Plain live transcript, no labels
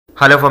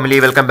Hello family,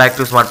 welcome back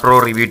to Smart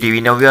Pro Review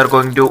TV. Now we are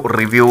going to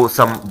review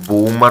some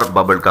Boomer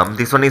bubblegum.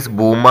 This one is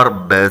Boomer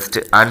Best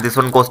and this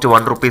one cost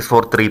 1 rupees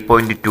for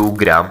 3.2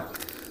 gram.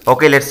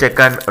 Okay, let's check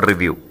and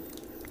review.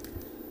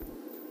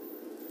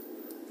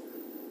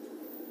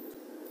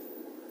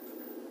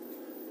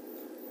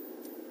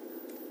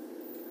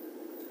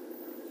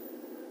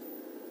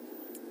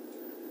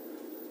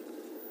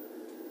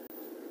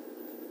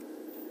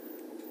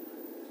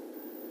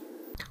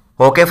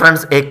 Okay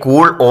friends, a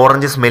cool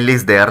orange smell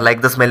is there,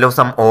 like the smell of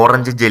some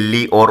orange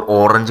jelly or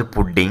orange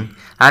pudding.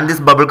 And this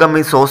bubblegum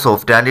is so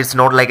soft and it's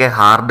not like a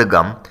hard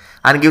gum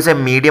and gives a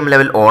medium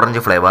level orange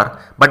flavor.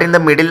 But in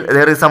the middle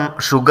there is some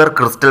sugar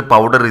crystal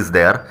powder is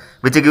there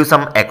which gives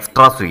some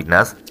extra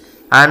sweetness.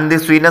 And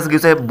this sweetness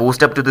gives a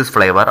boost up to this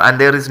flavor and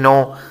there is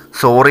no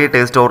sour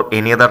taste or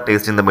any other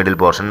taste in the middle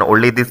portion,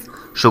 only this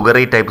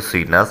sugary type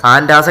sweetness.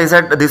 And as I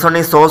said, this one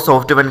is so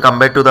soft when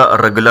compared to the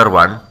regular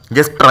one.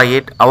 Just try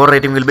it. Our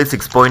rating will be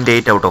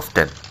 6.8 out of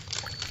 10.